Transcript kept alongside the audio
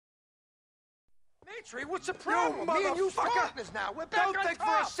Dimitri, what's the problem? Me and you partners now. We're back on top. Don't think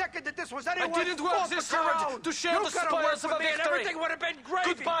for a second that this was anyone's fault. I didn't work this hard to share the spoils of a victory. Everything would have been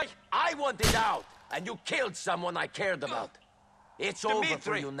gravy. Goodbye. I wanted out, and you killed someone I cared about. It's Dimitri, over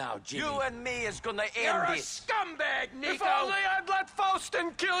for you now, Jimmy. You and me is gonna end You're this. You're a scumbag, Nico! If only I'd let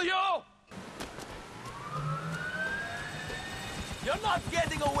Faustin kill you! You're not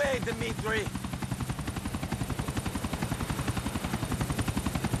getting away, Dimitri!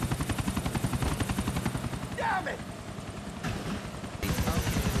 Damn it!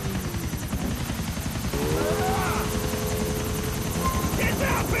 Get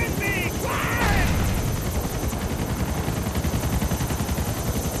up in me!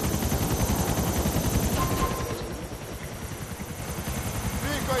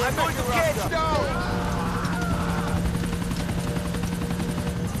 I'm going to catch down!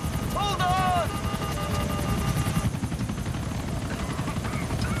 Hold on!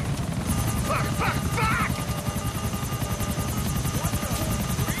 Fuck!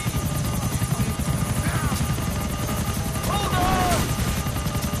 Hold on!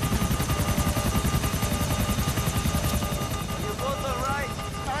 You both alright?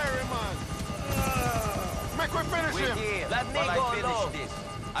 Fire him on! Make we finish him! Here. Let me go finish this.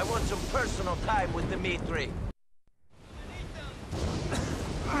 I want some personal time with Dimitri.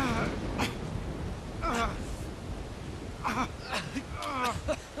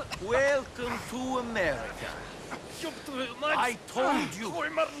 Welcome to America. I told you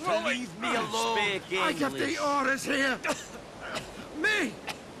to leave me alone. Speak English. I got the orders here. Me.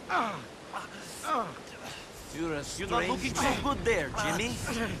 You're not looking so good there, Jimmy.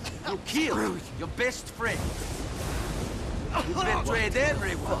 You killed your best friend. You betrayed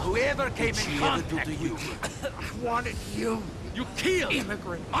everyone who ever came in contact with you. I wanted you. You killed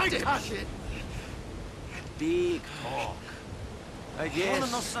immigrant. my shit. Big talk. I guess. Want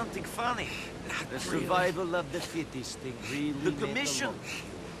to know something funny? The survival of the fittest thing really. The commission.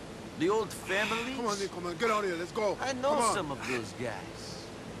 The old families. Come on, get out of here. Let's go. I know some of those guys.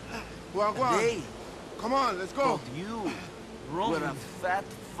 Go on. They. Come on, let's go. But you were a fat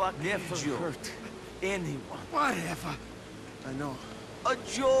fucking Never joke. hurt anyone. Whatever. I know. A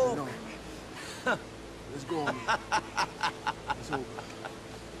joke. Let's go on. It's over.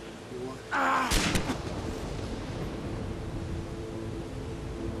 You want it?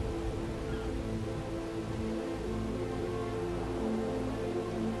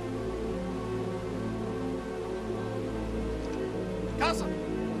 Casa.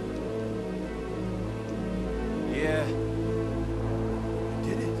 Yeah. You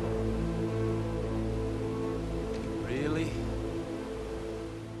did it. Really?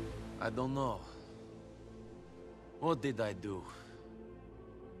 I don't know. What did I do?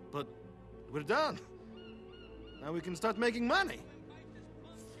 But we're done. Now we can start making money.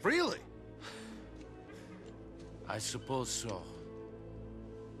 Freely. I suppose so.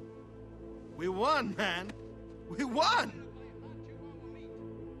 We won, man. We won!